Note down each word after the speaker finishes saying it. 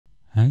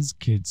Has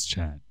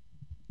KidsChat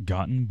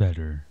gotten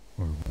better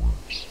or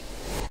worse?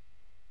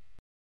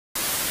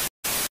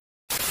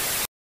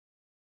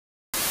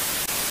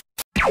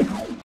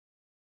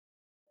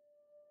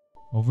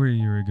 Over a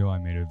year ago, I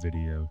made a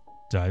video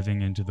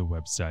diving into the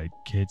website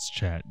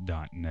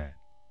KidsChat.net.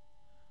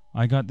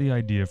 I got the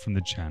idea from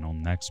the channel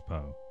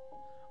Nexpo.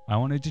 I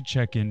wanted to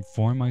check in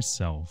for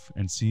myself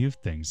and see if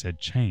things had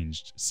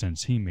changed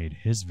since he made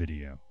his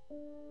video.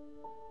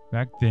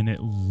 Back then, it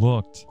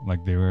looked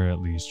like they were at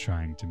least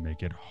trying to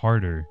make it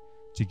harder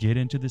to get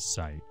into the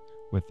site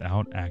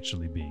without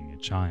actually being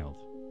a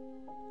child.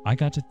 I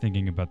got to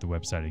thinking about the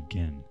website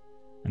again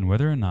and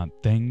whether or not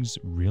things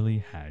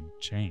really had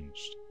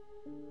changed.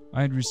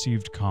 I had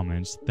received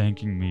comments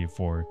thanking me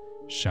for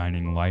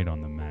shining light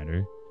on the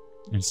matter,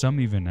 and some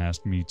even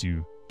asked me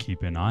to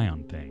keep an eye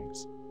on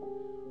things.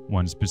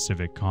 One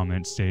specific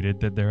comment stated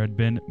that there had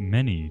been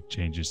many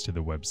changes to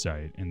the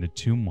website in the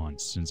 2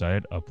 months since I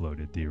had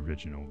uploaded the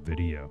original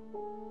video,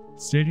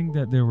 stating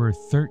that there were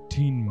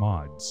 13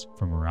 mods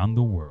from around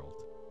the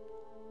world.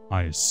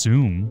 I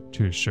assume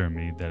to assure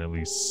me that at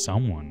least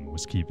someone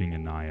was keeping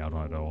an eye out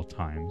at all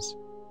times,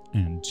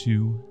 and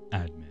 2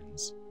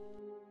 admins.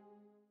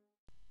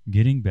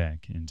 Getting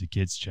back into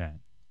KidsChat.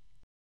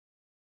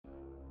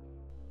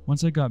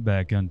 Once I got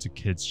back onto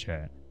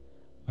KidsChat,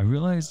 I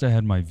realized I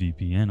had my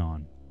VPN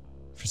on.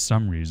 For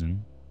some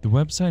reason, the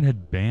website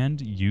had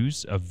banned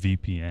use of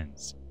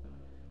VPNs.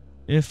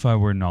 If I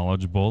were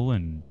knowledgeable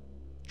and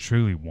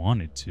truly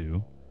wanted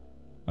to,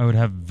 I would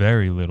have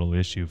very little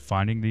issue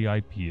finding the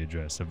IP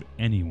address of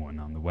anyone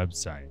on the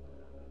website.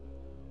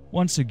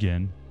 Once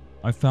again,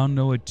 I found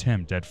no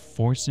attempt at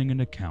forcing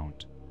an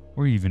account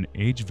or even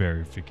age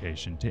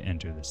verification to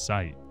enter the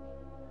site.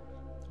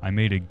 I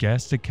made a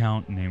guest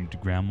account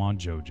named Grandma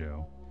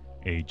Jojo,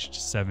 aged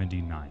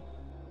 79,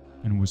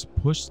 and was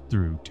pushed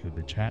through to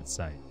the chat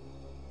site.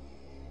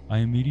 I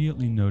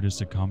immediately noticed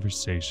a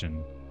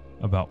conversation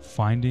about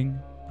finding,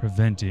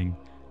 preventing,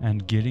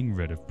 and getting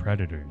rid of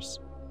predators.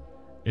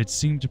 It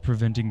seemed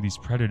preventing these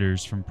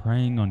predators from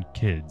preying on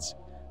kids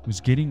was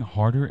getting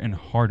harder and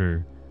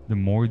harder the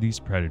more these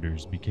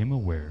predators became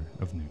aware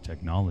of new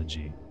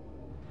technology.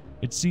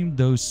 It seemed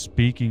those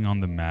speaking on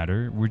the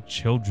matter were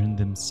children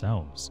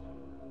themselves.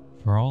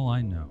 For all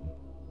I know,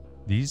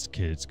 these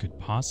kids could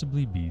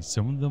possibly be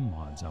some of the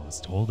mods I was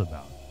told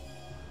about.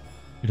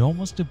 It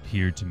almost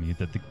appeared to me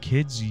that the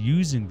kids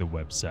using the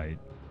website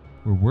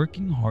were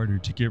working harder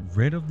to get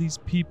rid of these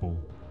people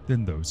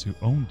than those who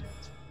owned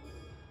it.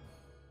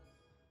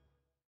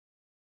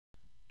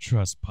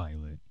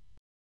 Trustpilot.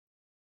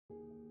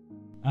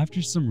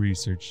 After some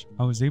research,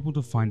 I was able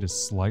to find a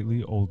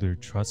slightly older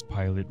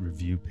Trustpilot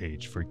review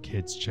page for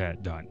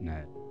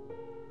KidsChat.net.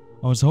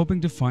 I was hoping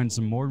to find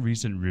some more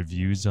recent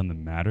reviews on the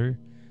matter,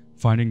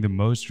 finding the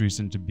most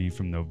recent to be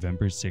from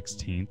November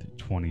 16th,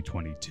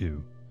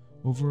 2022.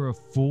 Over a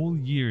full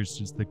year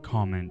since the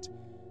comment,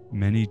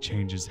 "Many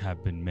changes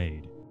have been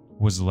made,"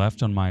 was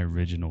left on my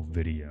original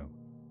video.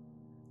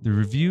 The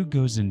review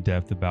goes in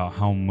depth about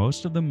how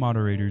most of the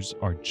moderators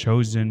are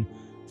chosen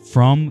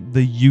from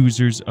the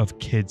users of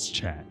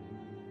KidsChat,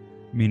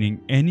 meaning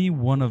any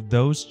one of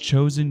those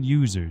chosen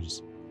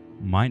users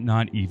might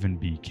not even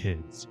be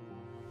kids.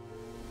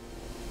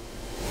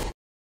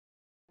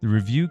 The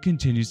review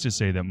continues to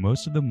say that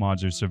most of the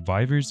mods are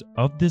survivors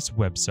of this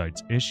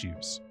website's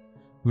issues,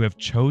 who have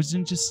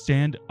chosen to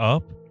stand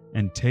up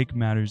and take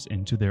matters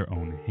into their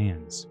own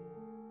hands.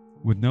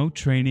 With no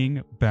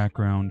training,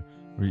 background,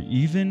 or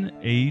even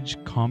age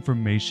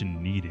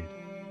confirmation needed.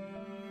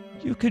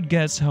 You could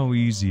guess how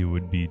easy it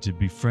would be to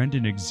befriend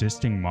an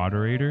existing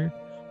moderator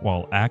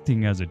while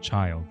acting as a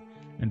child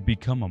and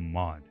become a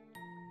mod.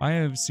 I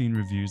have seen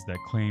reviews that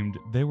claimed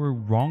they were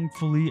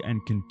wrongfully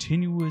and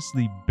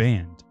continuously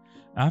banned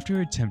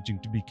after attempting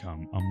to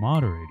become a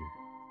moderator.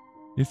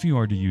 If you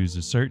are to use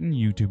a certain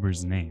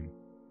YouTuber's name,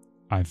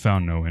 I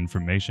found no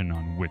information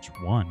on which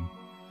one,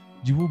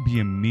 you will be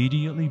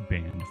immediately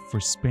banned for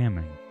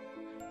spamming.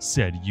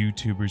 Said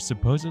YouTuber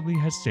supposedly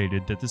has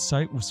stated that the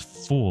site was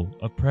full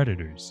of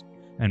predators,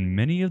 and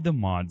many of the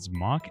mods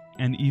mock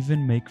and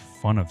even make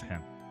fun of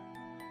him.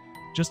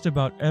 Just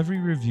about every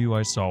review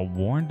I saw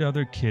warned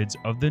other kids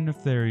of the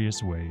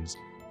nefarious ways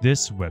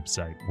this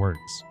website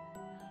works.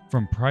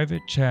 From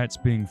private chats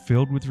being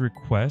filled with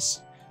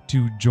requests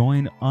to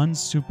join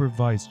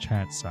unsupervised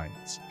chat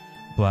sites,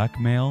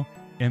 blackmail,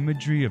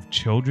 imagery of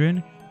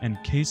children,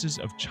 and cases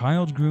of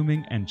child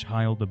grooming and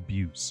child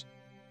abuse.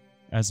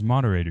 As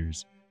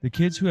moderators, the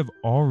kids who have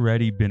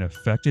already been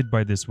affected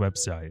by this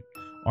website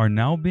are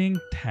now being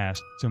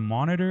tasked to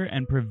monitor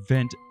and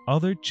prevent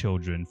other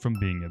children from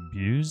being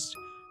abused,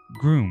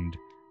 groomed,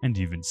 and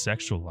even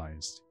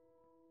sexualized.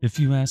 If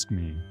you ask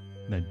me,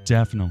 that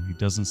definitely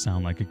doesn't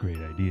sound like a great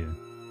idea.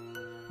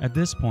 At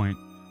this point,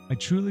 I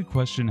truly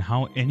question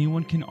how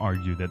anyone can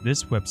argue that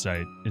this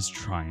website is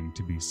trying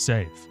to be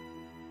safe,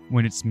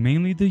 when it's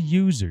mainly the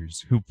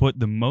users who put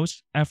the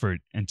most effort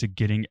into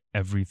getting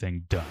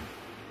everything done.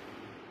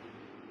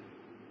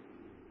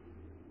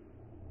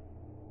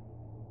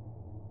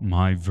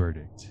 My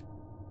verdict.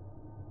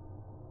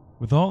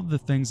 With all of the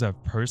things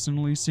I've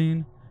personally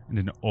seen and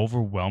an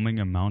overwhelming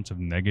amount of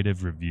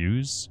negative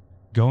reviews,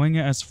 going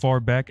as far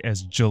back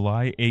as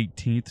July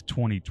 18th,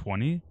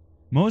 2020,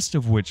 most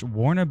of which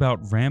warn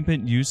about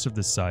rampant use of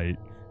the site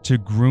to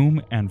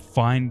groom and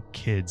find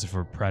kids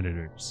for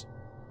predators,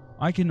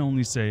 I can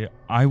only say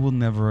I will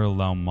never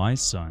allow my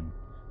son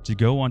to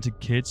go onto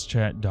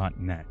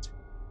KidsChat.net.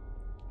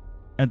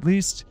 At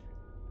least,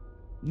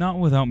 not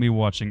without me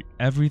watching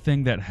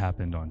everything that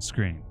happened on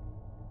screen.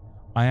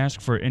 I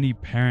ask for any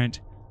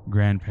parent,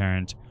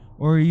 grandparent,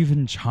 or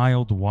even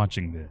child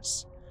watching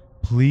this,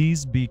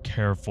 please be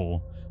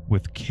careful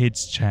with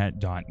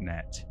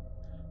KidsChat.net.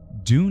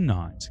 Do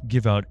not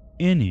give out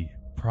any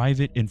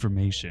private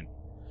information.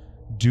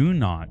 Do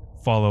not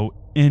follow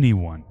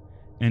anyone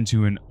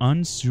into an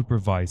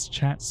unsupervised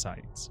chat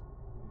site.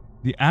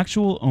 The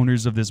actual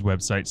owners of this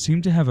website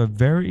seem to have a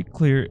very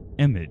clear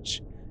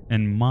image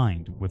in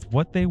mind with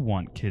what they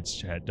want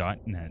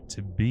KidsChat.net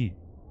to be.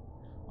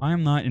 I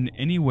am not in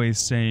any way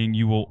saying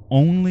you will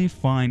only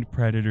find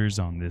predators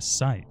on this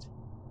site.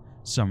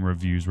 Some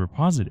reviews were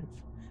positive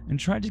and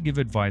tried to give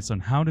advice on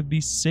how to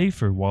be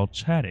safer while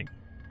chatting.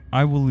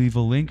 I will leave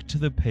a link to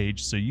the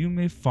page so you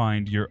may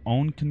find your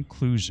own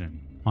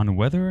conclusion on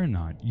whether or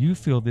not you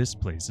feel this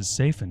place is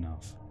safe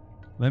enough.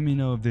 Let me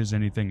know if there's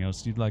anything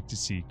else you'd like to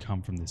see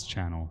come from this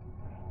channel.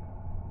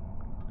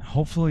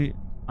 Hopefully,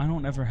 I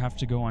don't ever have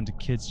to go onto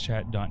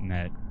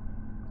KidsChat.net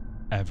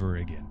ever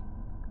again.